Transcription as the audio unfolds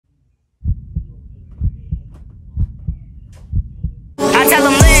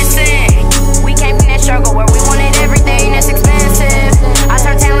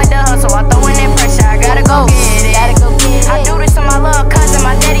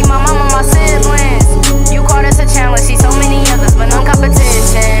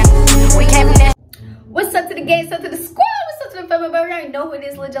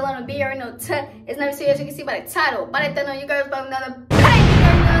TeamJala on the beat. You already know it's never serious. You can see by the title. By the thunder, you girls about another bang. You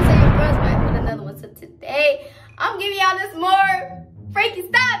know what I'm saying? Your girls back with another one. So today, I'm giving y'all this more freaky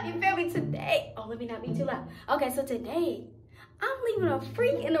stuff. You feel me? Today. Oh, let me not be too loud. Okay, so today, I'm leaving a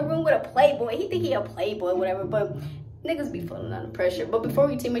freak in the room with a Playboy. He think he a Playboy, whatever, but niggas be feeling under pressure. But before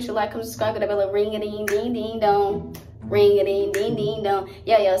we make sure like, come subscribe, get that bell, ring a ding ding ding dong. Ring a ding ding ding dong.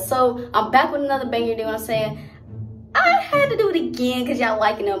 Yeah. So I'm back with another banger, you know what I'm saying? I had to do it again because y'all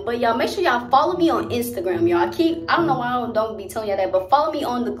liking them. But y'all make sure y'all follow me on Instagram, y'all. I don't know why I don't be telling y'all that, but follow me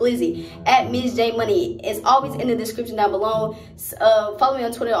on the glizzy at Ms. J Money. It's always in the description down below. Follow me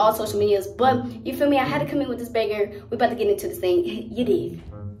on Twitter, all social medias. But you feel me? I had to come in with this banger. We about to get into this thing. You dig?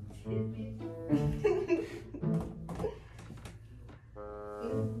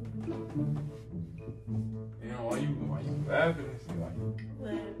 Why you laughing and shit? Like,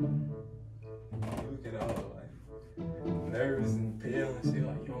 what? You look at all like nervous and pale and shit.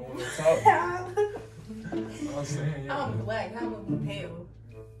 Like you don't want to talk. I'm saying, yeah. I'm black. How would be pale?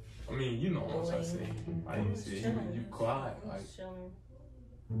 I mean, you know what I'm trying to say. Like you said, you quiet. Like, yeah.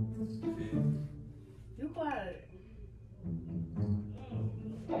 You quiet.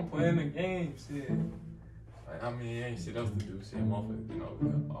 I'm playing the game, shit. Like, I mean, ain't shit else to do. Shit, motherfuckers been over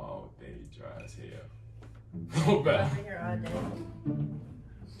here all day, dry as hell. No bad. I've been here all day.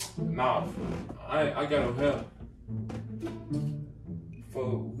 Nah, I got over here.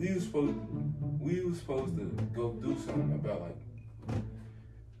 We was supposed to go do something about like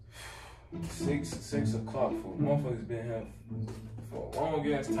 6 o'clock. For motherfuckers been here for a long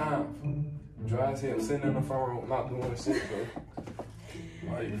ass time. Dry as hell, sitting in the front row, not doing shit, bro.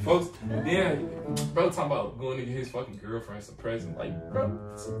 Like, folks, then, bro, talking about going to get his fucking girlfriend some present. Like, bro,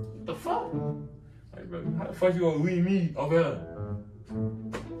 what the fuck? Like, bro, how the fuck you gonna leave me over here?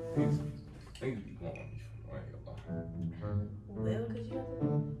 Things be going on. I ain't gonna lie. Well, cause you have to.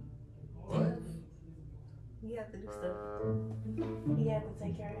 What? You have to do stuff. He have to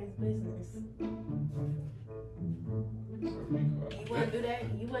take care of his business. You wouldn't do that?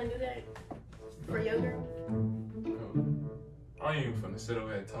 You wouldn't do that for your girl? Bro, I ain't even finna sit over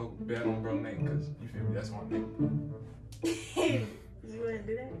here and talk bad on bro name, cause you feel me, that's my name. You wouldn't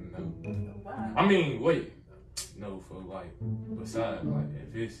do that? No. Why? I mean, wait. No, for like, besides, like,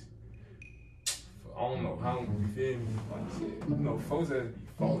 if it's, I don't know how, you feel me? Like I said, you know, folks that be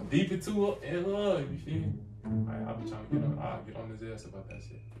falling deep into it and love, you feel me? I be trying to get on his ass about that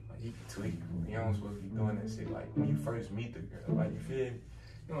shit. Like, he be tweaking. You don't supposed to be doing that shit, like, when you first meet the girl. Like, you feel me?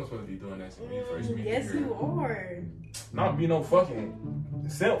 You don't supposed to be doing that shit when you first meet the girl. Yes, you are. Not be no fucking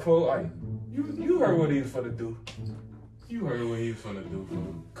simple, like, you heard what he was finna do. You heard what he was finna do, bro.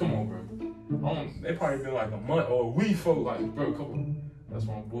 Come on, bro. They probably been like a month or a week for like, bro, come on. That's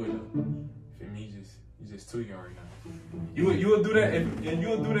my boy though. Feel me? He's just tweaking right now. You would do that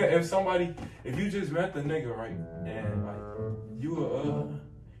if somebody, if you just met the nigga, right, and like you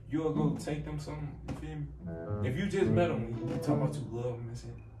will go take them something. You feel me? If you just met him, you talking about you love him and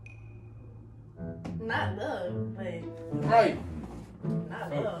shit. Not love, but right. Not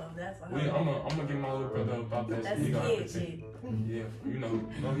love. That's I'm gonna get my little brother about that that's shit. He kid shit. Yeah, you know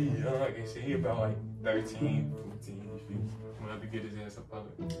he young and shit. He about like 13, 14. You feel me? I'm gonna have to get his ass up out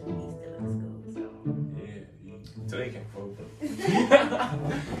of it. He's still in school, so. Yeah, so they can't fuck with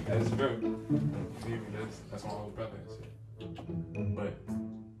that's bro. That's my little brother and shit. But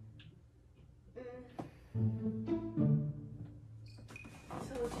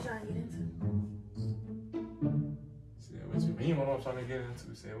so what you trying to get into? What you mean? What I'm trying to get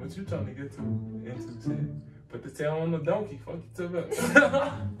into? Said what you trying to get into? Said put the tail on the donkey. Fuck you to that.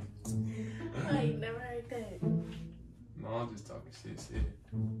 I ain't never heard that. No, I'm just talking shit. Said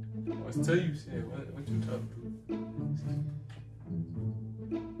what's to you? Said what you trying to do?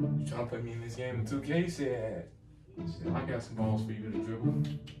 You trying to put me in this game in 2K? Said I got some balls for you to dribble.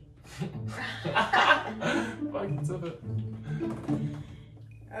 Fuck you to that.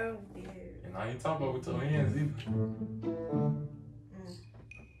 Oh dear. And I ain't talking about with your hands either.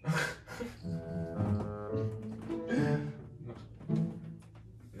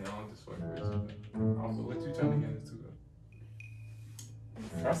 Yeah, I'm just fucking crazy. I don't know what you trying to get into though.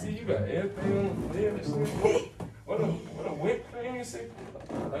 I see you got everything on there and shit. What a whip thing and shit.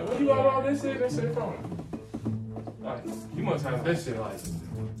 Like, where you got all this shit and shit from? Like, you must have that shit like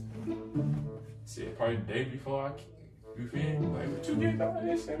shit probably the day before I. You feel me? Like, what you get all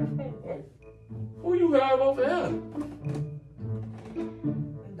this shit from? Like, who you have over here?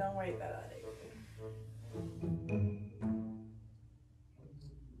 Don't worry about all that.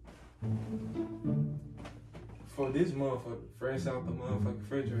 For this motherfucker, fresh out the motherfucking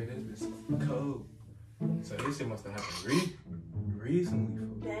refrigerator, this bitch cold. So this shit must have happened recently.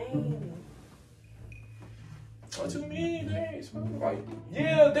 Dang. What you mean, dang? Like,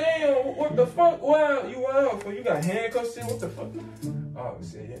 yeah, damn. What the fuck? Wow, you wild for you got handcuffs in? What the fuck? Oh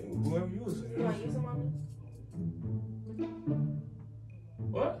shit, yeah, whoever you was. You want to use them on me?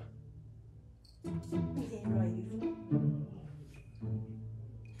 What? You said you want to use them.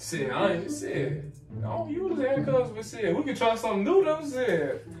 Shit, I ain't shit. I don't use handcuffs, but shit, we can try something new though.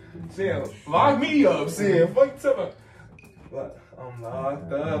 Shit, lock me up. Shit, fuck to me. Look, I'm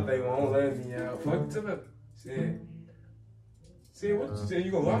locked up. They won't let me out. Fuck to me. Shit, what you say?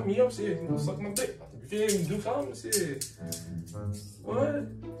 You gonna lock me up? Shit, you gonna suck my dick? You can't even do something? Shit. What?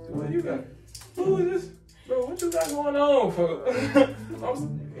 What you got? Who is this? Bro, what you got going on, for?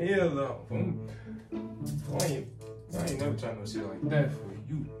 I'm hell no. I ain't never trying no shit like that for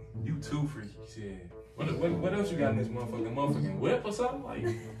you. You too freaky. Shit. What else you got in this motherfucking whip or something? Like,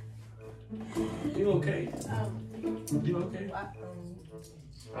 you okay? You okay?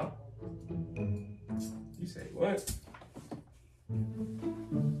 Huh? You say what?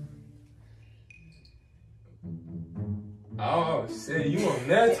 Oh shit, you on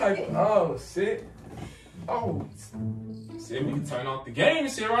that type of oh shit. Oh shit, we can turn off the game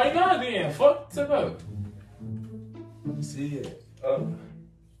and shit right now then. Fuck to the shit.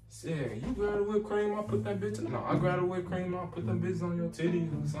 Shit, you grab the whipped cream, I put that bitch. No, I grab the whipped cream, I put them bitches on your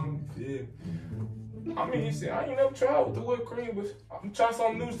titties or something. Yeah. I mean, shit, I ain't never tried with the whipped cream, but I'm trying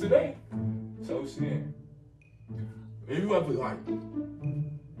something new today. So shit. If you ever like,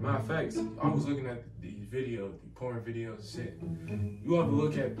 matter of fact, I was looking at these videos, the porn videos and shit. You ever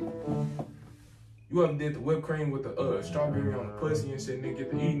look at, you ever did the whipped cream with the strawberry on the pussy and shit, and then get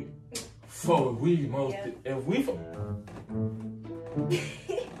to eating it? For we most, yeah. If we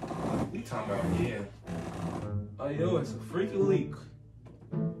talking about, yeah. Oh, yo, it's a freaky leak.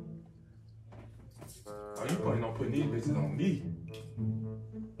 Oh, you planning on putting these bitches on me?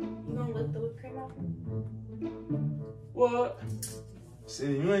 You gonna lick the whipped cream off? What? Shit,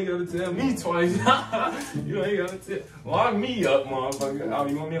 you ain't gotta tell me twice. You ain't gotta lock me up, motherfucker. Oh,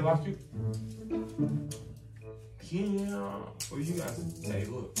 you want me to lock you? Yeah. Well, you guys, hey,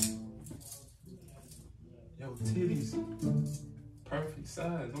 look. Yo, titties. Perfect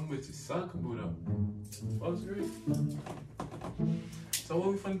size. Them bitches suckable though. Fuck's great. So what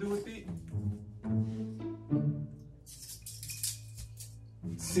we finna do with it?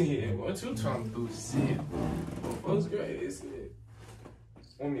 Shit, what you trying to do? Shit. Fuck's great. It's it.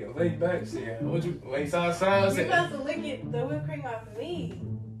 Want me to lay back? Shit. What you lay side? You supposed to lick it, the whipped cream off of me.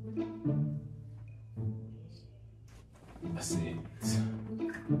 I see.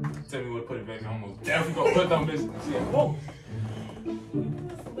 Tell me where to put it back. I'm almost definitely gonna put them bitches. Shit. Whoa.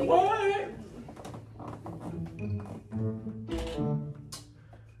 What?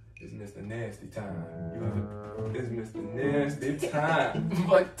 It's Mr. Nasty time. It's Mr. Nasty time.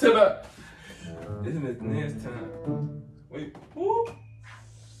 Like to the. It's Mr. Nasty time. Wait. Whoop.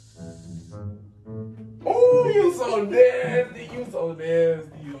 Oh, you so nasty. You so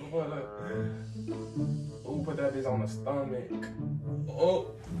nasty. What up? Oh, put that bitch on the stomach.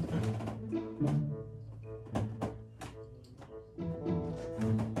 Oh.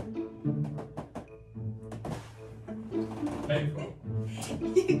 Hey, folks.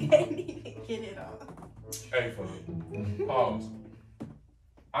 You can't even get it off. Hey, folks. Pause.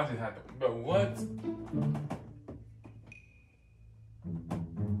 I just had to. But what?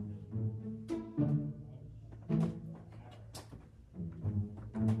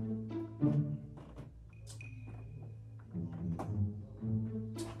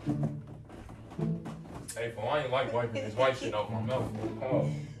 Hey, folks, I ain't like wiping this white shit off my mouth.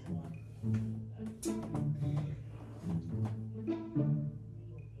 Pause.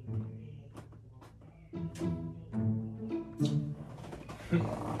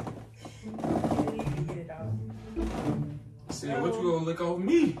 Shit, what you gonna lick off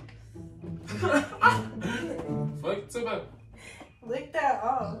me? Fuck to about. Lick that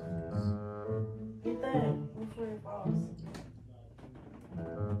off. Get that before it falls.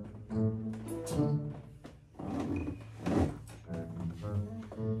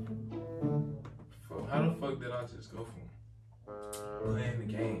 How the fuck did I just go from playing the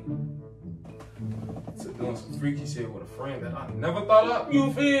game to doing some freaky shit with a friend that I never thought of?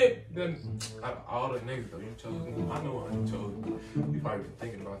 You feel? Then out of all the niggas though, you chose me. I know why you chose me. You probably been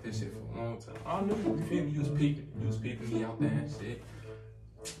thinking about this shit for a long time. I knew you feel me. You was peeping me out there and shit.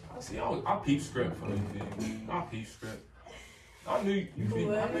 I see. I peep script for you. Feel me? I peep script. I knew you feel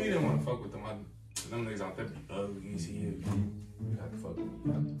me. I knew you didn't want to fuck with them. Them niggas out there be ugly. You see you. You have to fuck with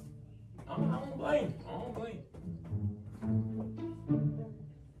me. I don't blame. I don't blame.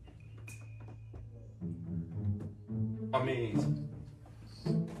 I mean,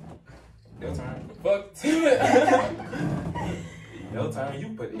 Man, you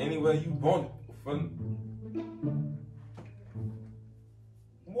put it anywhere you want it.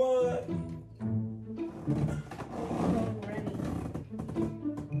 What?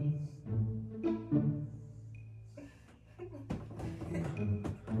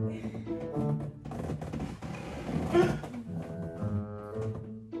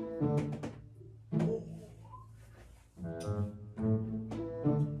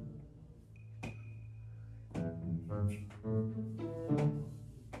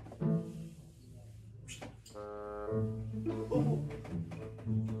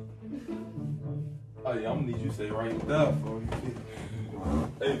 Oh yeah, I'm gonna need you to stay right there, for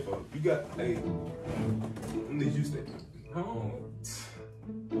hey, folks, you got, hey, I'm gonna need you to stay. No,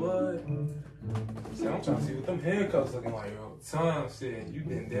 what? See, I'm trying to see what them handcuffs looking like, bro. Time shit, you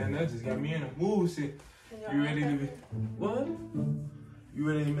been down there, just got me in the mood, shit. You ready to be, what? You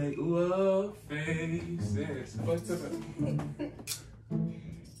ready to make love faces? What's up?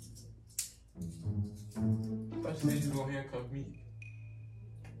 I thought you said you was gonna handcuff me.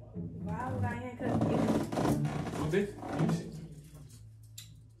 Why would I handcuff you? What this?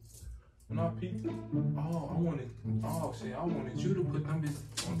 When I peeped, I wanted you to put them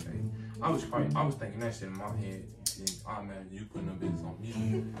bitches on me. I was thinking that shit in my head. And I imagine you putting them bitches on me.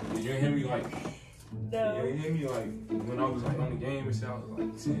 And you hear me like, no. You hear me like, when I was like on the game and shit, I was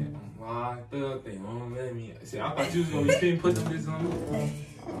like, shit, I'm locked up, they won't let me. See, I thought you was gonna be putting them bitches on me.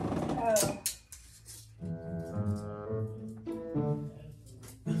 Oh.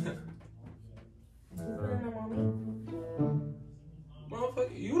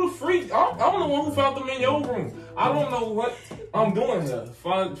 Motherfucker, you the freak. I'm the one who found them in your room. I don't know what I'm doing here.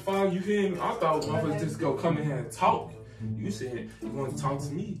 Find you hear me? I thought motherfuckers just go come in here and talk. You said you want to talk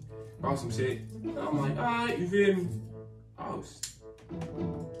to me about some shit. And I'm like, alright, you feel me?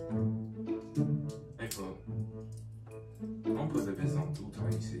 Hey, fuck. Don't put the bitch on too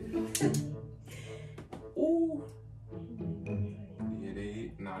tight shit. Ooh. Yeah,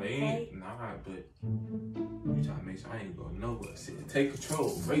 they ain't. Nah, but you trying to make sure I ain't going nowhere. Shit, take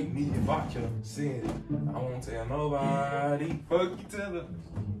control. Rape me if I can. Shit, I won't tell nobody. Fuck you, tell her.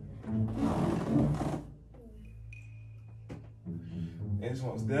 And this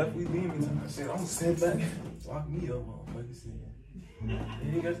one's definitely demon time. Shit, I'm gonna sit back. Lock me up, motherfucker. Shit. You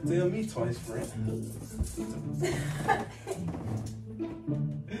ain't got to tell me twice, friend.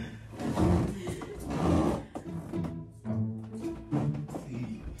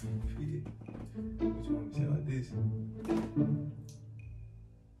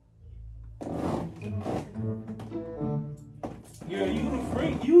 Yeah, you the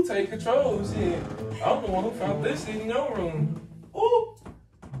freak. You take control. Shit. I'm the one who found this shit in your room. Ooh.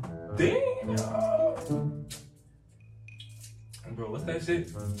 Damn. Bro, what's that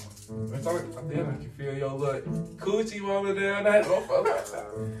shit? Damn, I can feel your look. Coochie rolling down that motherfucker.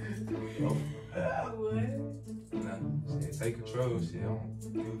 What? Nah, shit, take control. Shit,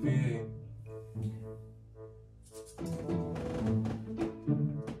 you feel?